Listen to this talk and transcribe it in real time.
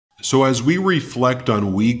So as we reflect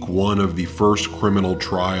on week one of the first criminal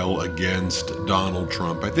trial against Donald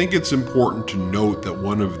Trump, I think it's important to note that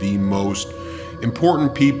one of the most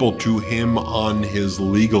important people to him on his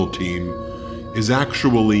legal team is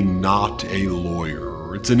actually not a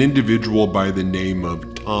lawyer. It's an individual by the name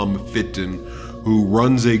of Tom Fitton, who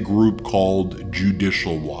runs a group called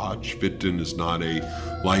Judicial Watch. Fitton is not a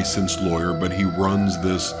licensed lawyer, but he runs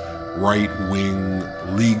this right-wing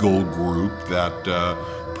legal group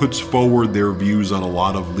that puts forward their views on a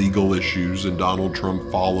lot of legal issues, and Donald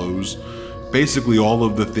Trump follows basically all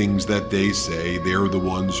of the things that they say. They're the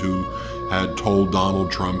ones who had told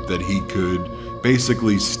Donald Trump that he could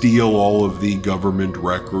basically steal all of the government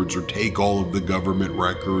records or take all of the government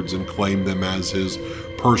records and claim them as his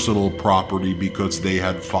personal property because they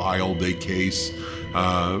had filed a case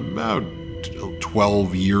about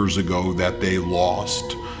 12 years ago that they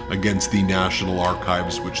lost against the National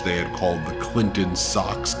Archives, which they had called the Clinton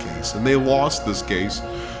Socks case. And they lost this case,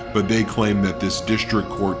 but they claim that this district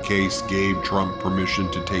court case gave Trump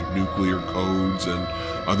permission to take nuclear codes and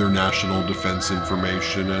other national defense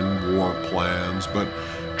information and war plans. But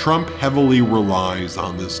Trump heavily relies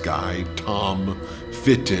on this guy, Tom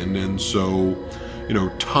Fitton, and so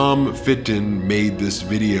Tom Fitton made this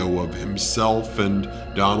video of himself and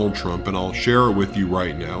Donald Trump, and I'll share it with you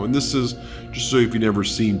right now. And this is, just so if you've never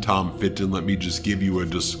seen Tom Fitton, let me just give you a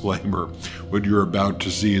disclaimer. What you're about to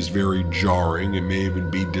see is very jarring. It may even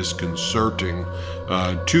be disconcerting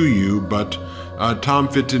to you, but Tom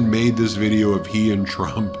Fitton made this video of he and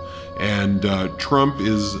Trump, and Trump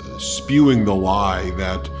is spewing the lie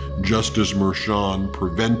that Justice Merchan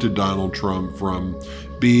prevented Donald Trump from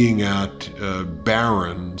being at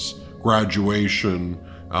Barron's graduation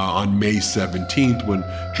on May 17th, when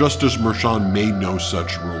Justice Merchan made no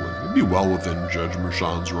such ruling. It'd be well within Judge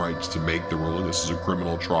Merchan's rights to make the ruling. This is a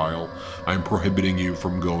criminal trial. I'm prohibiting you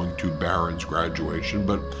from going to Barron's graduation.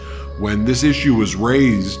 But when this issue was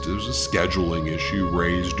raised, it was a scheduling issue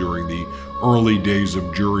raised during the early days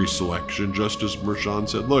of jury selection. Justice Merchan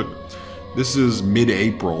said, look, this is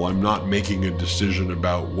mid-April. I'm not making a decision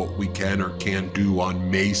about what we can or can't do on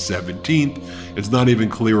May 17th. It's not even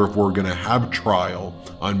clear if we're going to have trial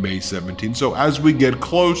on May 17th. So as we get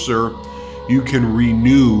closer, you can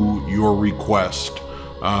renew your request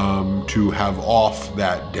to have off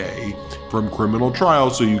that day from criminal trial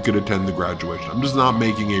so you could attend the graduation. I'm just not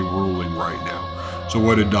making a ruling right now. So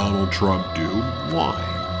what did Donald Trump do?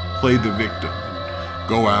 Why? Play the victim.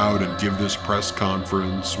 Go out and give this press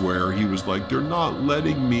conference where he was like, they're not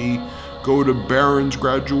letting me go to Barron's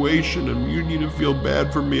graduation and you need to feel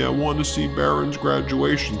bad for me. I want to see Barron's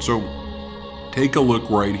graduation. So take a look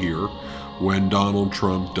right here when Donald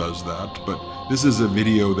Trump does that. But this is a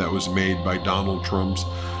video that was made by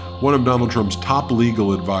one of Donald Trump's top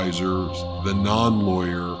legal advisors, the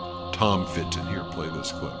non-lawyer Tom Fitton. Here, play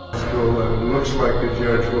this clip. School, and it looks like the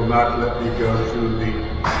judge will not let me go through the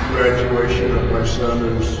graduation of my son,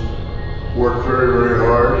 who's worked very, very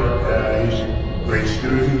hard. He's a great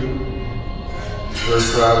student. Very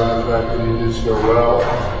proud of the fact that he did so well.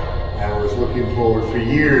 And I was looking forward for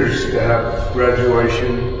years to have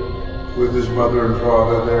graduation with his mother and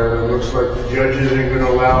father there. And it looks like the judge isn't going to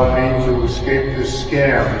allow me to escape this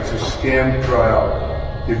scam. It's a scam trial.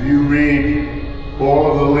 If you read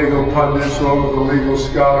all of the legal pundits, all of the legal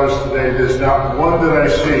scholars today, there's not one that I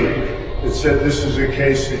see that said this is a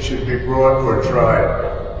case that should be brought or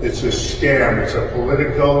tried. It's a scam. It's a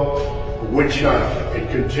political witch hunt.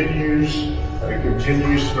 It continues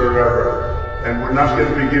forever. And we're not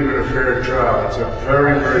going to be given a fair trial. It's a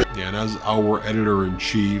very, very... Yeah, and as our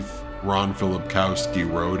editor-in-chief, Ron Filipkowski,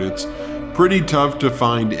 wrote, it's pretty tough to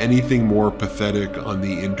find anything more pathetic on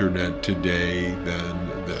the internet today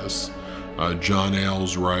than this. John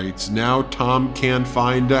Ailes writes, now Tom can't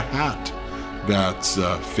find a hat that's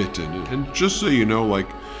Fitton. And just so you know,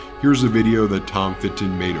 here's a video that Tom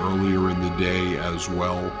Fitton made earlier in the day as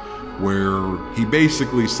well, where he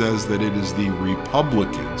basically says that it is the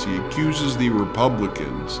Republicans. He accuses the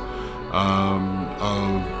Republicans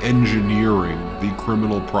of engineering the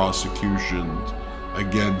criminal prosecutions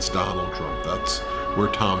against Donald Trump. That's where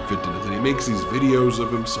Tom Fitton is. And he makes these videos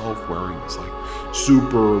of himself wearing this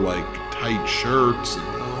super tight shirts, and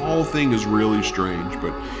the whole thing is really strange.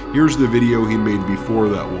 But here's the video he made before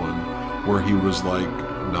that one, where he was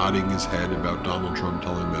nodding his head about Donald Trump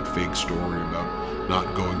telling that fake story about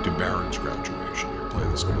not going to Barron's graduation. Here, play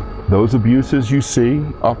this clip. Those abuses you see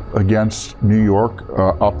up against New York,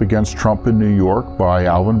 up against Trump in New York by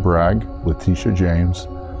Alvin Bragg, Letitia James,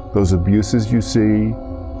 those abuses you see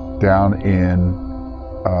down in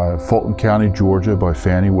Fulton County, Georgia by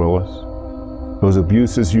Fannie Willis, those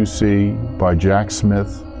abuses you see by Jack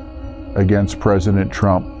Smith against President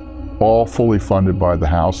Trump, all fully funded by the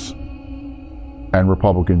House and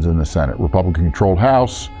Republicans in the Senate. Republican-controlled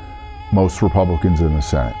House, most Republicans in the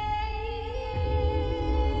Senate.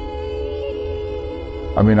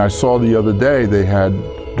 I mean, I saw the other day they had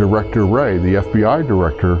Director Wray, the FBI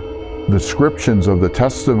director, the descriptions of the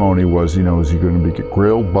testimony was, is he going to be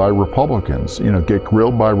grilled by Republicans? Get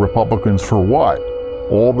grilled by Republicans for what?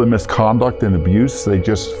 All the misconduct and abuse they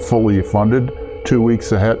just fully funded 2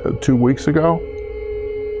 weeks ago?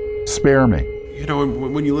 Spare me.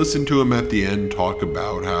 When you listen to him at the end talk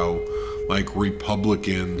about how,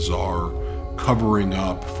 Republicans are covering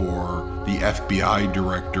up for the FBI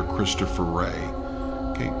director, Christopher Wray.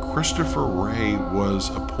 Okay, Christopher Wray was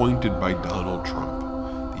appointed by Donald Trump.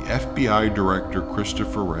 The FBI director,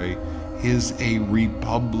 Christopher Wray, is a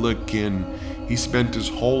Republican. He spent his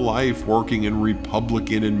whole life working in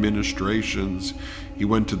Republican administrations. He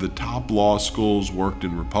went to the top law schools, worked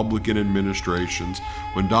in Republican administrations.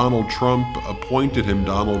 When Donald Trump appointed him,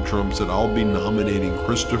 Donald Trump said, "I'll be nominating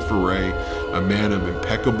Christopher Wray, a man of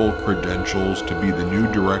impeccable credentials, to be the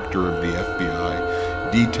new director of the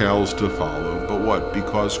FBI. Details to follow." But what?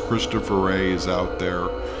 Because Christopher Wray is out there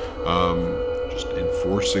just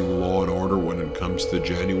enforcing law and order when it comes to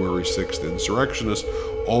January 6th insurrectionists,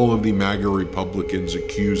 all of the MAGA Republicans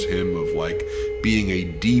accuse him of being a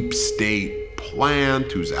deep state plant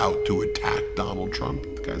who's out to attack Donald Trump.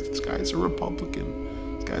 This guy's a Republican.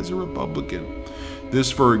 This,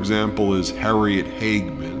 for example, is Harriet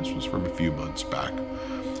Hagman. This was from a few months back.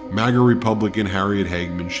 MAGA Republican Harriet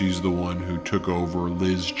Hagman, she's the one who took over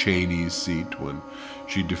Liz Cheney's seat when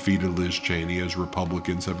she defeated Liz Cheney, as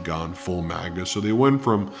Republicans have gone full MAGA. So they went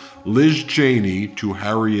from Liz Cheney to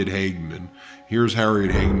Harriet Hagman. Here's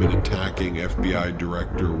Harriet Hagman attacking FBI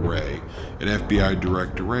Director Wray. And FBI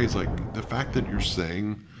Director Wray's like, the fact that you're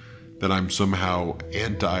saying that I'm somehow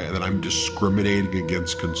that I'm discriminating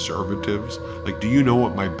against conservatives. Do you know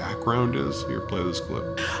what my background is? Here, play this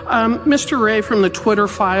clip. Mr. Wray, from the Twitter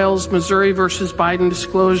files, Missouri versus Biden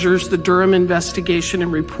disclosures, the Durham investigation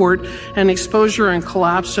and report, and exposure and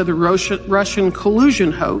collapse of the Russian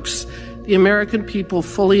collusion hoax, the American people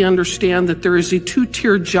fully understand that there is a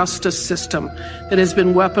two-tiered justice system that has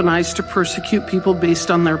been weaponized to persecute people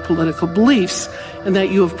based on their political beliefs, and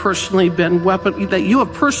that you have personally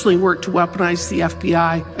worked to weaponize the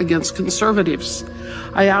FBI against conservatives.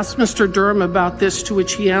 I asked Mr. Durham about this, to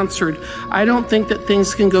which he answered, "I don't think that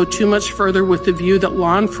things can go too much further with the view that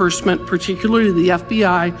law enforcement, particularly the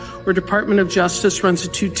FBI or Department of Justice, runs a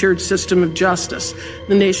two-tiered system of justice.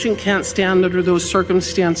 The nation can't stand under those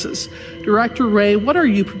circumstances." Director Wray, what are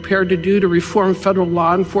you prepared to do to reform federal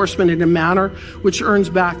law enforcement in a manner which earns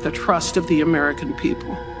back the trust of the American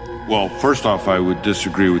people? Well, first off, I would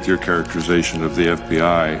disagree with your characterization of the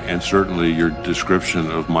FBI and certainly your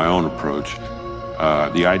description of my own approach.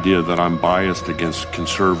 The idea that I'm biased against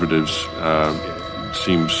conservatives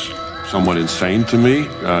seems somewhat insane to me,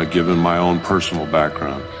 given my own personal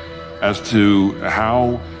background. As to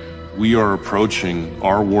how we are approaching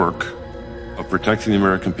our work of protecting the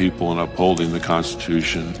American people and upholding the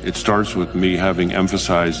Constitution, it starts with me having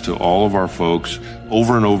emphasized to all of our folks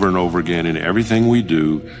over and over and over again in everything we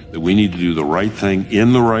do that we need to do the right thing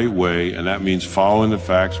in the right way, and that means following the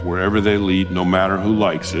facts wherever they lead, no matter who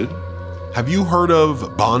likes it. Have you heard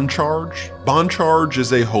of Bon Charge? Bon Charge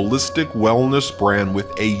is a holistic wellness brand with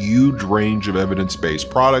a huge range of evidence-based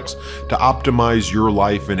products to optimize your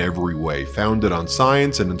life in every way. Founded on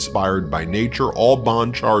science and inspired by nature, all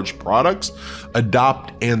Bon Charge products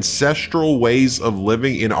adopt ancestral ways of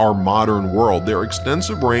living in our modern world. Their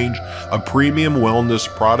extensive range of premium wellness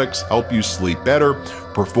products help you sleep better,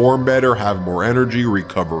 perform better, have more energy,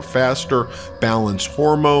 recover faster, balance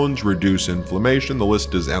hormones, reduce inflammation. The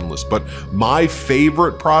list is endless. But my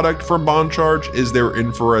favorite product from Bon Charge is their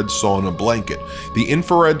infrared sauna blanket. The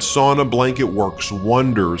infrared sauna blanket works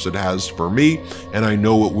wonders. It has for me, and I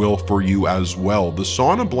know it will for you as well. The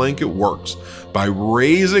sauna blanket works by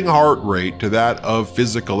raising heart rate to that of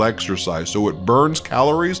physical exercise, so it burns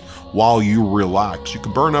calories while you relax. You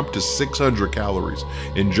can burn up to 600 calories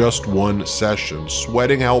in just one session.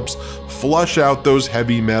 Sweating helps flush out those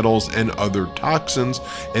heavy metals and other toxins,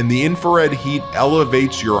 and the infrared heat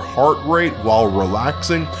elevates your heart rate while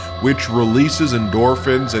relaxing, which releases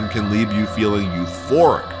endorphins and can leave you feeling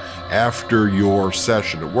euphoric after your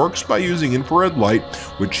session. It works by using infrared light,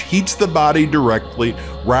 which heats the body directly,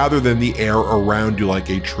 rather than the air around you like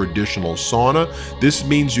a traditional sauna. This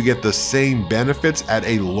means you get the same benefits at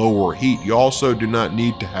a lower heat. You also do not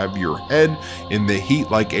need to have your head in the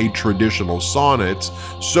heat like a traditional sauna. It's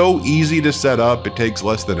so easy to set up. It takes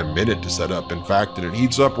less than a minute to set up, in fact, and it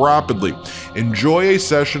heats up rapidly. Enjoy a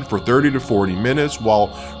session for 30 to 40 minutes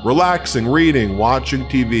while relaxing, reading, watching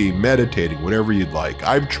TV, meditating, whatever you'd like.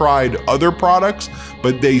 I've tried other products,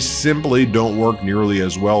 but they simply don't work nearly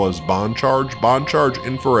as well as BondCharge. BondCharge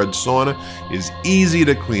infrared sauna is easy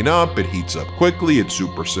to clean up, it heats up quickly, it's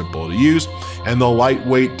super simple to use, and the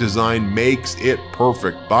lightweight design makes it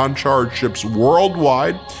perfect. BondCharge ships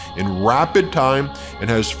worldwide in rapid time and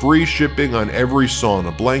has free shipping on every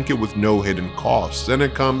sauna blanket with no hidden costs, and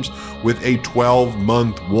it comes with a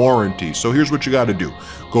 12-month warranty. So here's what you got to do.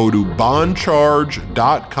 Go to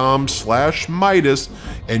bondcharge.com/Midas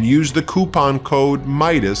and use the coupon code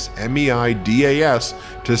Midas, M-E-I-D-A-S,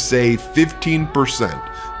 to save 15%.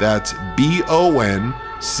 That's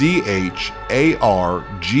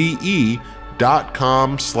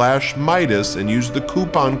BONCHARGE.com/Midas and use the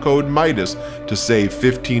coupon code Midas to save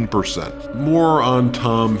 15%. More on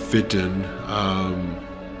Tom Fitton.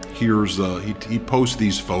 He posts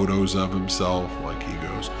these photos of himself, like he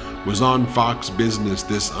goes, was on Fox Business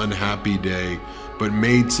this unhappy day, but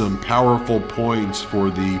made some powerful points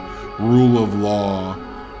for the rule of law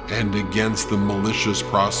and against the malicious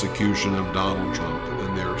prosecution of Donald Trump. And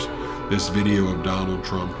then there's this video of Donald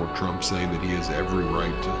Trump where Trump's saying that he has every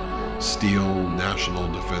right to steal national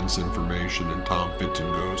defense information, and Tom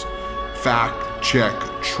Fitton goes, fact check,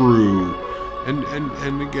 true. And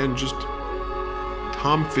again, just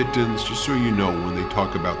Tom Fitton's, just so you know, when they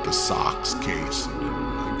talk about the SOX case,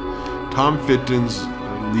 Tom Fitton's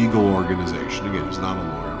legal organization, again, he's not a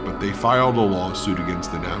lawyer, but they filed a lawsuit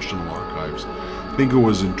against the National Archives, I think it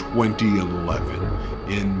was in 2011,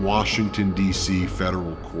 in Washington, D.C.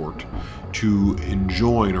 federal court, to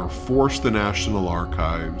enjoin or force the National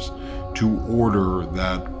Archives to order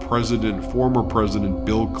that former President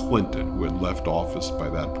Bill Clinton, who had left office by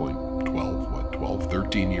that point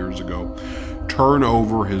 13 years ago, turn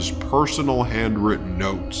over his personal handwritten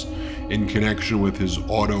notes in connection with his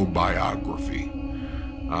autobiography,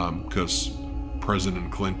 because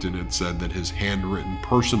President Clinton had said that his handwritten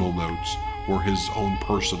personal notes were his own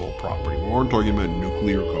personal property. We weren't talking about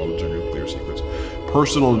nuclear codes or nuclear secrets.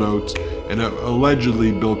 Personal notes, and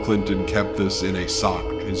allegedly Bill Clinton kept this in a sock,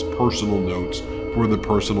 his personal notes for the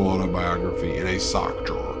personal autobiography in a sock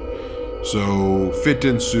drawer. So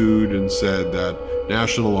Fitton sued and said that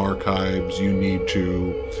National Archives, you need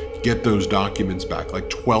to get those documents back, like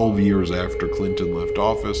 12 years after Clinton left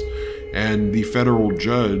office. And the federal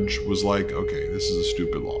judge was like, okay, this is a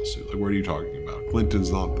stupid lawsuit. Like, what are you talking about?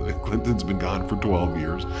 Clinton's been gone for 12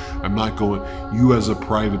 years. I'm not going, you as a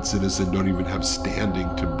private citizen don't even have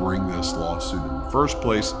standing to bring this lawsuit in the first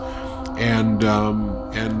place. And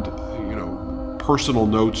you know, personal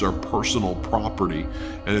notes are personal property,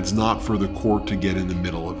 and it's not for the court to get in the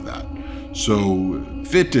middle of that. So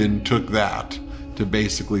Fitton took that to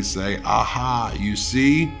basically say, aha, you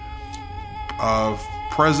see,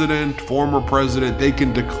 former president, they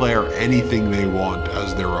can declare anything they want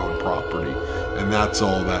as their own property, and that's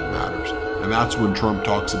all that matters. And that's when Trump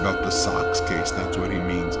talks about the SOX case, that's what he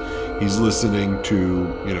means. He's listening to,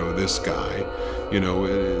 this guy,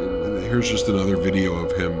 here's just another video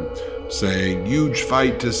of him saying, huge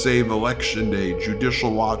fight to save election day,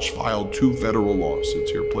 Judicial Watch filed 2 federal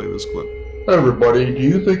lawsuits. Here, play this clip. Hey everybody, do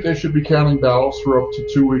you think they should be counting ballots for up to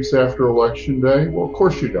 2 weeks after Election Day? Well, of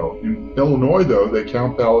course you don't. In Illinois, though, they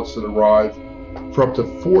count ballots that arrive for up to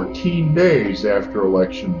 14 days after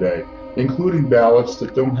Election Day, including ballots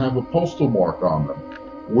that don't have a postal mark on them.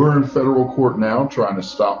 We're in federal court now trying to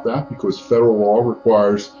stop that because federal law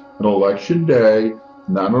requires an election day,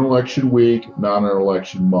 not an election week, not an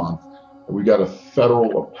election month. We got a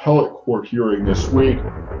federal appellate court hearing this week.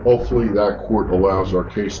 Hopefully that court allows our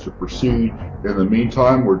case to proceed. In the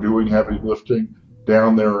meantime, we're doing heavy lifting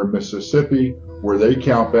down there in Mississippi, where they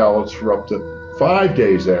count ballots for up to 5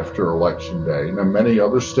 days after Election Day. And in many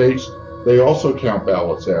other states, they also count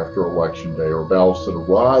ballots after Election Day, or ballots that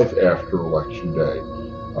arrive after Election Day,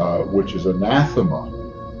 which is anathema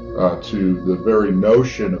to the very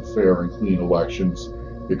notion of fair and clean elections.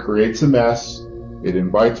 It creates a mess. It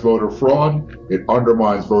invites voter fraud, it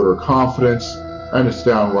undermines voter confidence, and it's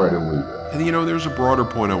downright illegal. And there's a broader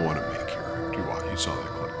point I want to make here. You saw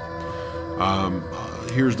that clip.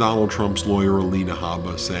 Here's Donald Trump's lawyer, Alina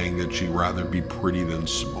Habba, saying that she'd rather be pretty than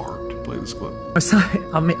smart. Play this clip.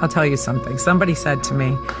 I'll tell you something. Somebody said to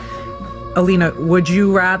me, Alina, would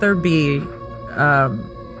you rather be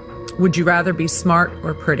smart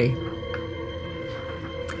or pretty?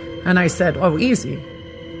 And I said, oh, easy.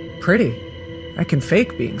 Pretty. I can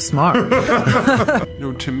fake being smart.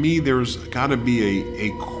 To me, there's got to be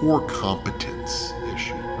a core competence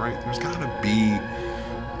issue, right? There's got to be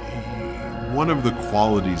one of the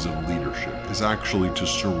qualities of leadership is actually to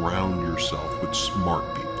surround yourself with smart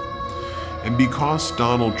people. And because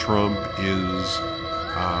Donald Trump is,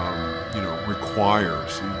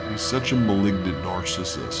 he's such a malignant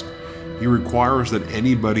narcissist, he requires that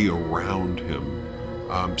anybody around him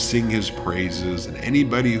sing his praises, and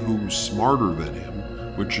anybody who's smarter than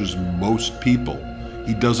him, which is most people,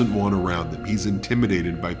 he doesn't want around them. He's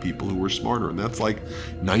intimidated by people who are smarter, and that's like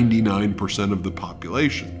 99% of the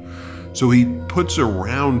population. So he puts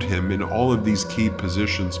around him in all of these key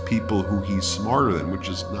positions people who he's smarter than, which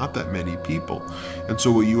is not that many people. And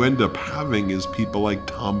so what you end up having is people like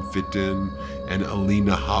Tom Fitton and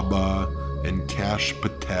Alina Habba and Kash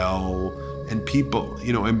Patel and people,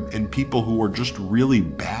 and people who are just really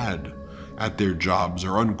bad at their jobs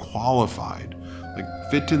or unqualified. Like,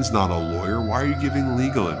 Fitton's not a lawyer. Why are you giving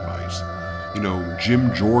legal advice?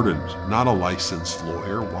 Jim Jordan's not a licensed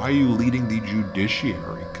lawyer. Why are you leading the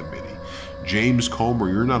Judiciary Committee? James Comer,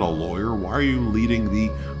 you're not a lawyer. Why are you leading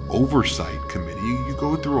the Oversight Committee? You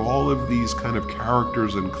go through all of these kind of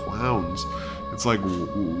characters and clowns. It's like,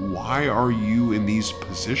 why are you in these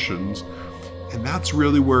positions? And that's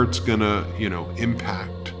really where it's gonna,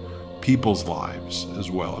 impact people's lives as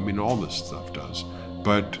well. I mean, all this stuff does.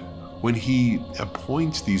 But when he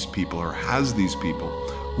appoints these people or has these people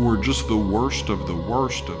who are just the worst of the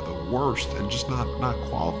worst of the worst and just not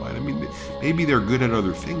qualified. I mean, maybe they're good at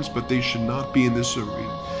other things, but they should not be in this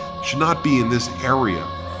arena, should not be in this area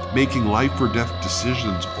making life or death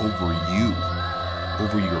decisions over you,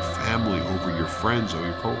 over your family, over your friends, over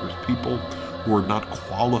your coworkers, people who are not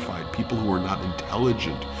qualified, people who are not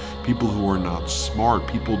intelligent, people who are not smart,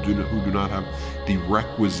 people who do not have the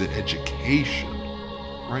requisite education,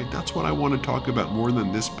 right? That's what I want to talk about more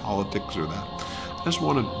than this politics or that. I just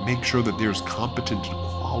want to make sure that there's competent and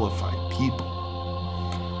qualified people.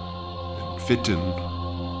 And Fitton,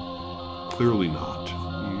 clearly not.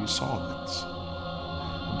 You saw it's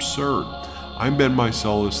absurd. I'm Ben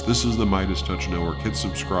Meiselas. This is the Midas Touch Network. Hit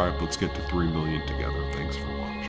subscribe. Let's get to 3 million together. Thanks for watching.